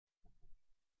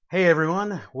Hey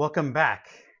everyone, welcome back.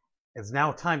 It's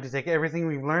now time to take everything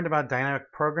we've learned about dynamic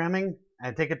programming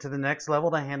and take it to the next level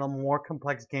to handle more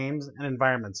complex games and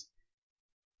environments.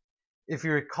 If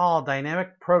you recall,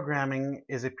 dynamic programming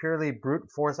is a purely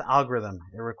brute force algorithm.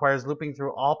 It requires looping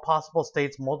through all possible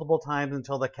states multiple times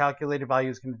until the calculated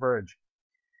values converge.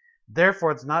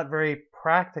 Therefore, it's not very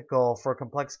practical for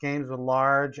complex games with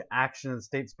large action and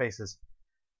state spaces.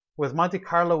 With Monte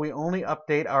Carlo, we only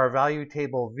update our value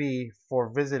table V for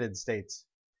visited states.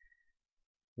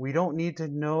 We don't need to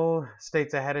know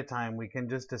states ahead of time. We can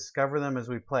just discover them as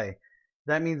we play.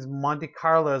 That means Monte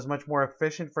Carlo is much more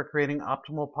efficient for creating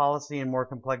optimal policy in more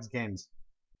complex games.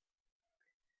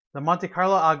 The Monte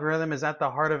Carlo algorithm is at the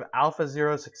heart of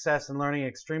AlphaZero success in learning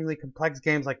extremely complex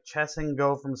games like chess and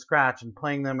Go from scratch and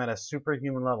playing them at a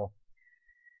superhuman level.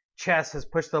 Chess has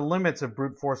pushed the limits of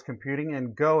brute force computing,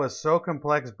 and Go is so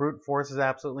complex brute force is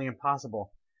absolutely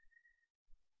impossible.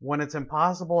 When it's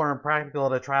impossible or impractical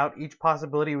to try out each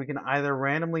possibility, we can either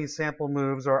randomly sample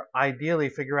moves or ideally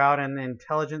figure out an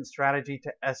intelligent strategy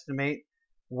to estimate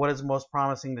what is most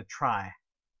promising to try.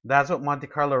 That's what Monte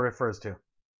Carlo refers to.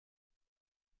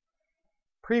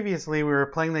 Previously, we were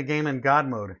playing the game in God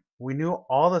mode. We knew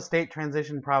all the state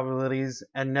transition probabilities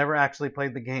and never actually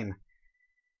played the game.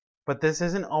 But this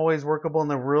isn't always workable in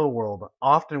the real world.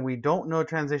 Often we don't know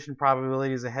transition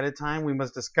probabilities ahead of time. We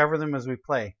must discover them as we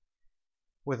play.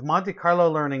 With Monte Carlo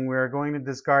learning, we are going to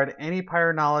discard any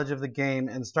prior knowledge of the game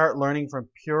and start learning from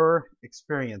pure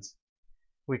experience.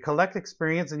 We collect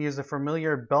experience and use the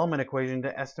familiar Bellman equation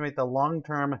to estimate the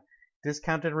long-term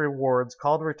discounted rewards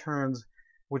called returns,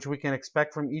 which we can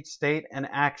expect from each state and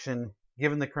action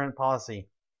given the current policy.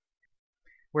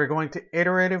 We're going to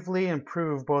iteratively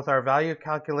improve both our value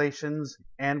calculations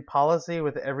and policy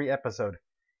with every episode.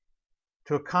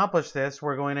 To accomplish this,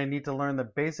 we're going to need to learn the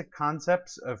basic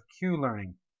concepts of Q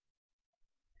learning.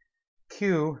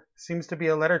 Q seems to be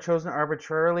a letter chosen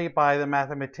arbitrarily by the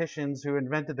mathematicians who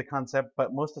invented the concept,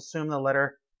 but most assume the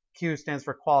letter Q stands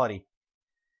for quality.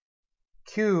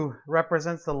 Q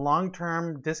represents the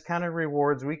long-term discounted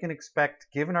rewards we can expect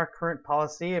given our current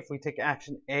policy if we take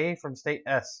action A from state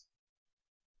S.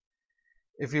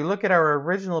 If you look at our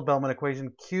original Bellman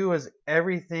equation, Q is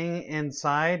everything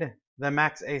inside the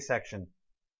max A section.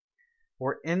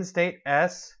 We're in state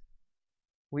S.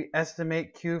 We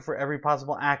estimate Q for every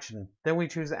possible action. Then we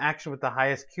choose the action with the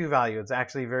highest Q value. It's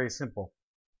actually very simple.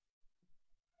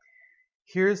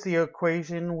 Here's the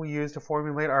equation we use to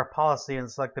formulate our policy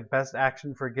and select the best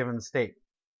action for a given state.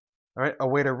 All right, a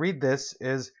way to read this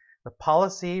is the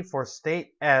policy for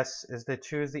state S is to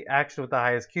choose the action with the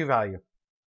highest Q value.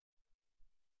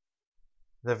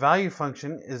 The value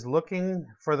function is looking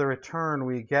for the return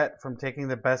we get from taking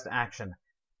the best action.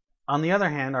 On the other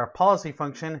hand, our policy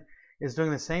function is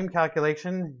doing the same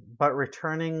calculation but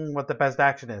returning what the best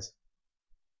action is.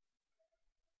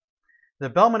 The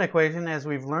Bellman equation, as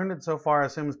we've learned it so far,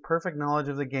 assumes perfect knowledge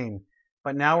of the game,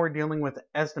 but now we're dealing with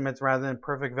estimates rather than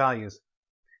perfect values.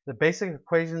 The basic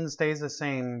equation stays the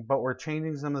same, but we're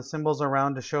changing some of the symbols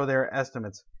around to show their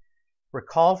estimates.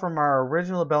 Recall from our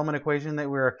original Bellman equation that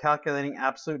we are calculating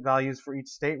absolute values for each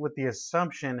state with the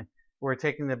assumption we're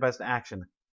taking the best action.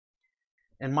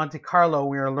 In Monte Carlo,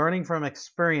 we are learning from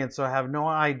experience, so I have no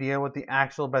idea what the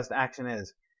actual best action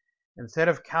is. Instead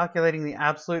of calculating the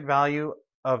absolute value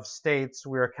of states,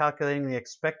 we are calculating the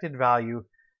expected value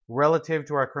relative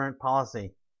to our current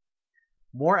policy.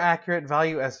 More accurate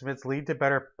value estimates lead to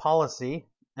better policy,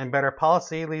 and better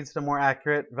policy leads to more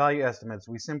accurate value estimates.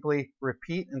 We simply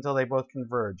repeat until they both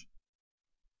converge.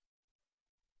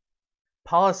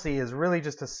 Policy is really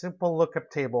just a simple lookup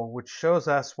table which shows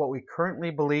us what we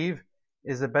currently believe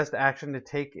is the best action to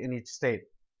take in each state.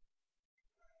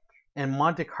 In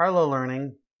Monte Carlo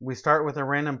learning, we start with a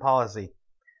random policy.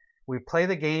 We play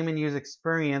the game and use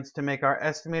experience to make our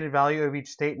estimated value of each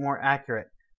state more accurate.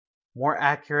 More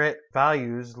accurate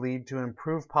values lead to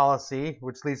improved policy,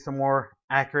 which leads to more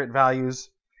accurate values,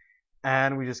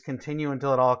 and we just continue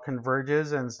until it all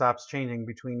converges and stops changing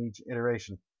between each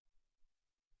iteration.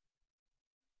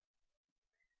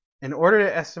 In order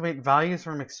to estimate values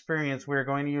from experience, we are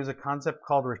going to use a concept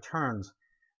called returns.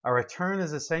 A return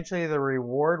is essentially the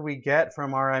reward we get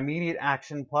from our immediate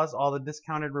action plus all the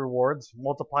discounted rewards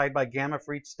multiplied by gamma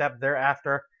for each step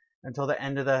thereafter until the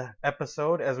end of the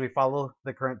episode as we follow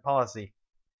the current policy.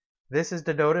 This is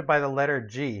denoted by the letter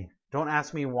G. Don't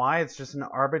ask me why, it's just an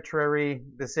arbitrary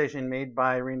decision made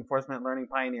by reinforcement learning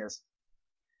pioneers.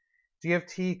 G of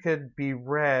t could be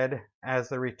read as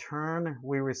the return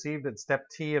we received at step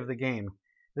t of the game.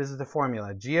 This is the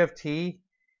formula. G of t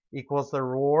equals the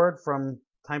reward from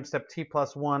time step t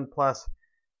plus 1 plus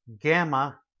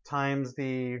gamma times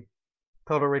the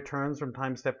total returns from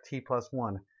time step t plus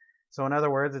 1. So in other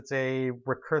words, it's a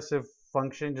recursive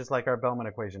function just like our Bellman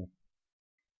equation.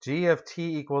 G of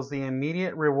t equals the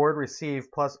immediate reward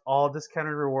received plus all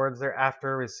discounted rewards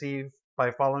thereafter received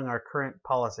by following our current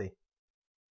policy.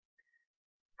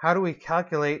 How do we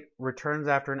calculate returns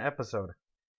after an episode?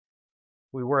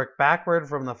 We work backward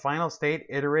from the final state,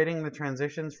 iterating the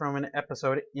transitions from an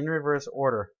episode in reverse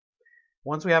order.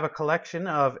 Once we have a collection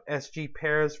of SG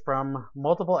pairs from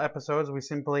multiple episodes, we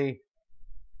simply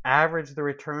average the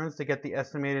returns to get the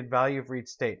estimated value for each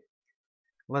state.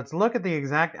 Let's look at the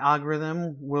exact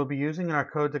algorithm we'll be using in our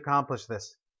code to accomplish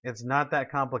this. It's not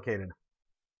that complicated.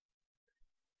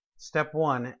 Step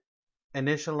 1,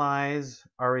 initialize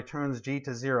our returns G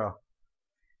to 0.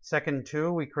 Second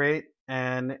 2, we create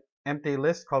an empty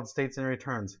list called states and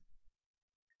returns.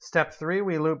 Step 3,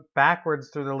 we loop backwards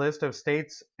through the list of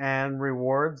states and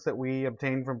rewards that we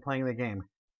obtained from playing the game.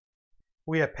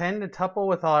 We append a tuple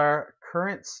with our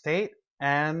current state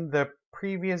and the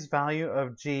previous value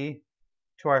of G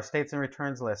to our states and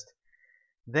returns list.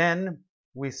 Then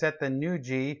we set the new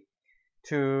G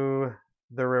to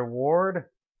the reward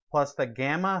plus the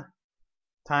gamma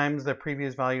times the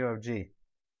previous value of G.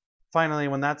 Finally,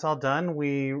 when that's all done,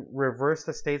 we reverse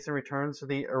the states and returns to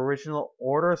the original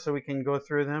order so we can go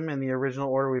through them in the original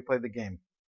order we played the game.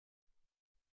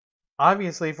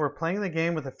 Obviously, if we're playing the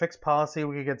game with a fixed policy,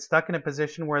 we could get stuck in a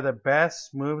position where the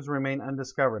best moves remain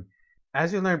undiscovered.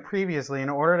 As you learned previously, in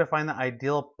order to find the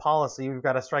ideal policy, we've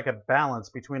got to strike a balance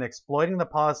between exploiting the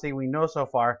policy we know so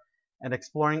far and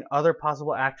exploring other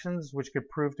possible actions which could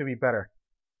prove to be better.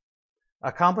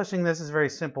 Accomplishing this is very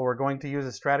simple. We're going to use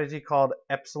a strategy called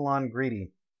Epsilon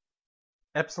greedy.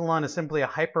 Epsilon is simply a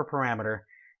hyperparameter,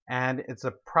 and it's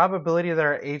a probability that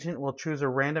our agent will choose a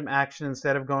random action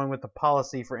instead of going with the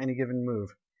policy for any given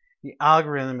move. The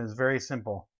algorithm is very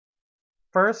simple.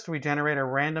 First, we generate a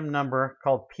random number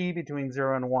called p between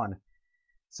 0 and 1.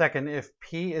 Second, if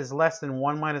p is less than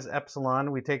 1 minus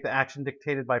epsilon, we take the action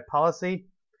dictated by policy.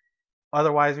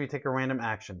 Otherwise, we take a random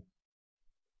action.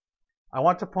 I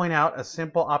want to point out a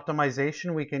simple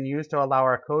optimization we can use to allow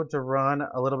our code to run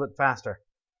a little bit faster.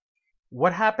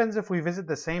 What happens if we visit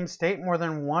the same state more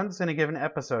than once in a given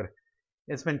episode?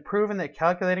 It's been proven that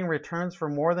calculating returns for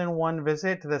more than one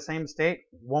visit to the same state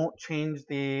won't change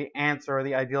the answer or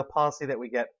the ideal policy that we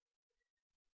get.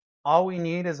 All we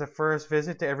need is a first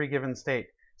visit to every given state,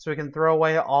 so we can throw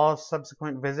away all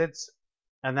subsequent visits,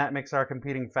 and that makes our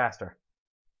computing faster.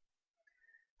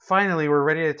 Finally, we're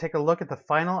ready to take a look at the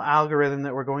final algorithm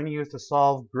that we're going to use to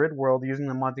solve grid world using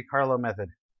the Monte Carlo method.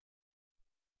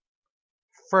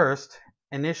 First,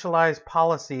 initialize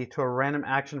policy to a random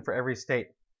action for every state.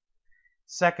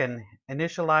 Second,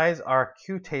 initialize our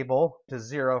Q table to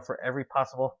 0 for every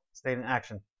possible state and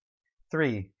action.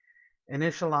 3.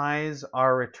 Initialize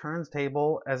our returns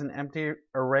table as an empty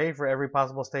array for every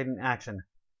possible state and action.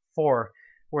 4.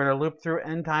 We're going to loop through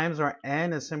n times, where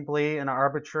n is simply an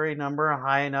arbitrary number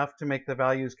high enough to make the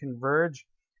values converge.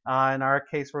 In our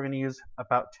case, we're going to use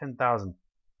about 10,000.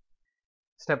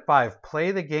 Step 5,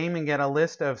 play the game and get a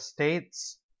list of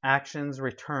states, actions,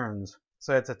 returns.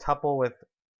 So it's a tuple with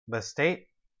the state,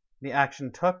 the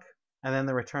action took, and then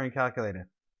the return calculated.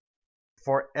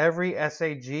 For every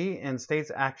SAG in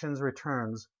states, actions,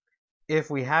 returns, if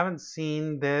we haven't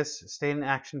seen this state and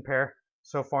action pair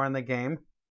so far in the game,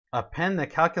 append the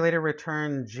calculated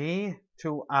return G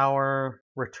to our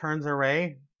returns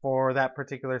array for that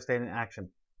particular state and action.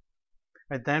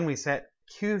 Right, then we set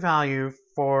Q value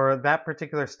for that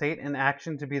particular state and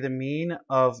action to be the mean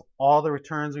of all the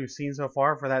returns we've seen so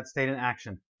far for that state and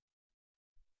action.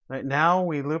 Right, now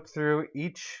we loop through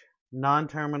each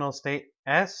non-terminal state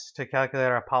S to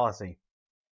calculate our policy.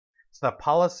 So the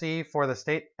policy for the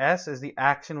state S is the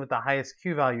action with the highest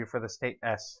Q value for the state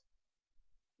S.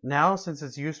 Now, since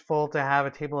it's useful to have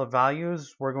a table of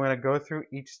values, we're going to go through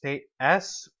each state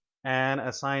S and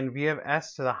assign V of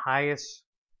S to the highest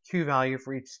Q value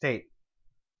for each state.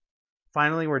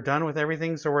 Finally, we're done with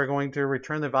everything, so we're going to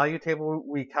return the value table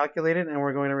we calculated, and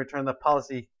we're going to return the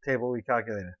policy table we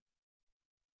calculated.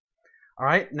 All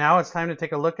right, now it's time to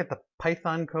take a look at the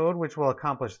Python code which will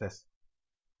accomplish this.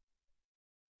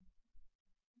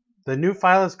 The new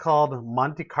file is called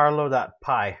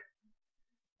montecarlo.py.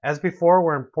 As before,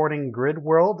 we're importing grid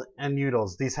world and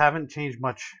noodles. These haven't changed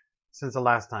much since the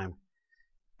last time.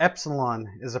 Epsilon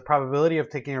is the probability of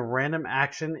taking a random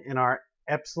action in our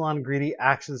Epsilon greedy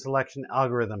action selection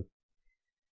algorithm.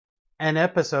 N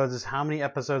episodes is how many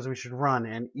episodes we should run,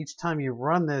 and each time you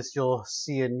run this, you'll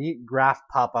see a neat graph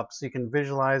pop up so you can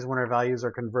visualize when our values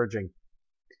are converging.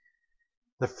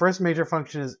 The first major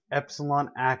function is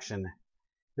epsilon action.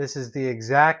 This is the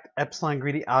exact epsilon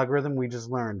greedy algorithm we just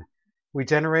learned. We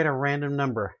generate a random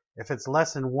number. If it's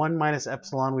less than 1 minus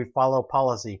epsilon, we follow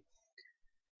policy.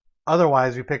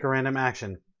 Otherwise, we pick a random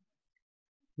action.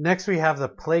 Next, we have the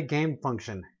play game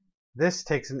function. This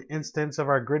takes an instance of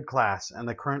our grid class and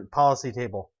the current policy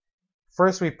table.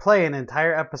 First, we play an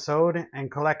entire episode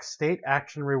and collect state,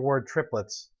 action, reward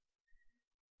triplets.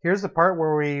 Here's the part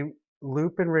where we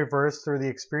loop in reverse through the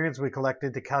experience we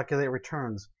collected to calculate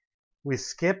returns. We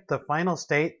skip the final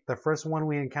state, the first one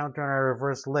we encounter in our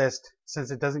reverse list,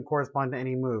 since it doesn't correspond to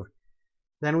any move.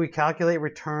 Then we calculate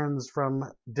returns from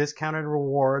discounted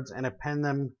rewards and append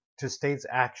them to states,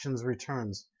 actions,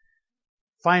 returns.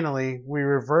 Finally, we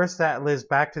reverse that list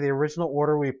back to the original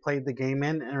order we played the game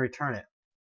in and return it.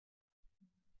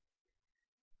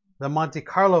 The Monte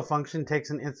Carlo function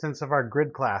takes an instance of our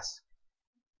grid class.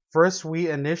 First, we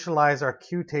initialize our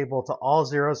Q table to all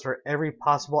zeros for every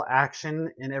possible action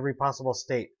in every possible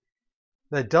state.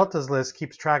 The deltas list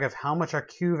keeps track of how much our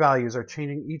Q values are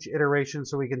changing each iteration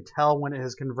so we can tell when it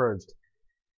has converged.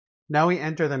 Now we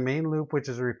enter the main loop, which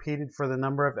is repeated for the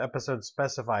number of episodes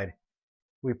specified.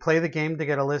 We play the game to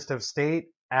get a list of state,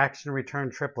 action,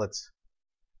 return triplets.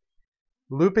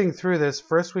 Looping through this,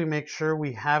 first we make sure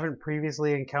we haven't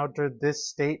previously encountered this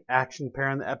state action pair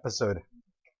in the episode.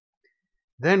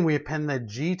 Then we append the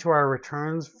G to our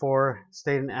returns for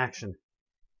state and action.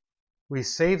 We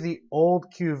save the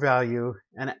old Q value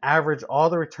and average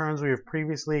all the returns we have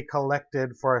previously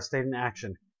collected for our state and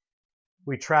action.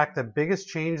 We track the biggest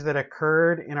change that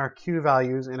occurred in our Q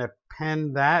values and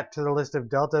append that to the list of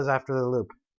deltas after the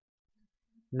loop.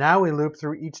 Now we loop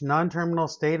through each non-terminal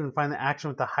state and find the action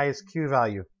with the highest Q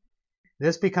value.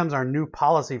 This becomes our new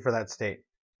policy for that state.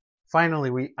 Finally,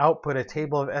 we output a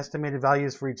table of estimated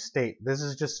values for each state. This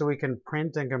is just so we can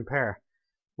print and compare.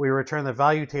 We return the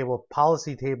value table,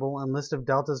 policy table, and list of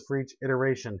deltas for each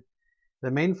iteration.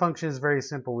 The main function is very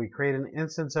simple. We create an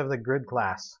instance of the grid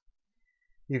class.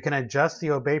 You can adjust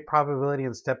the obey probability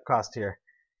and step cost here.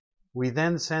 We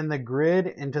then send the grid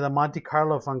into the Monte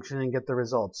Carlo function and get the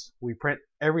results. We print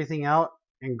everything out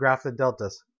and graph the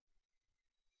deltas.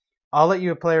 I'll let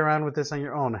you play around with this on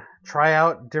your own. Try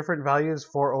out different values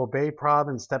for obey prob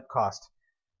and step cost.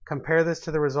 Compare this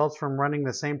to the results from running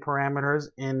the same parameters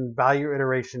in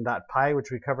valueiteration.py,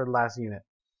 which we covered last unit.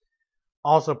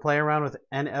 Also, play around with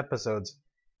n episodes.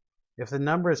 If the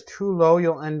number is too low,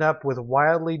 you'll end up with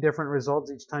wildly different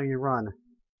results each time you run.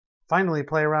 Finally,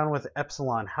 play around with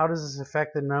Epsilon. How does this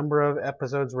affect the number of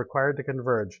episodes required to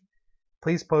converge?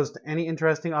 Please post any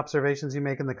interesting observations you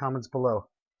make in the comments below.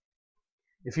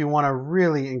 If you want to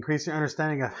really increase your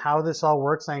understanding of how this all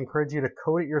works, I encourage you to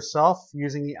code it yourself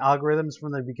using the algorithms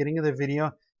from the beginning of the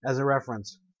video as a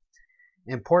reference.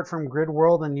 Import from Grid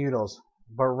World and Noodles,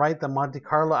 but write the Monte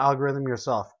Carlo algorithm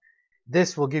yourself.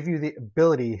 This will give you the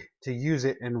ability to use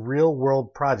it in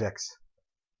real-world projects.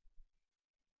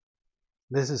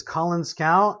 This is Colin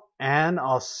Scout, and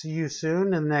I'll see you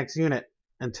soon in the next unit.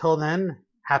 Until then,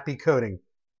 happy coding.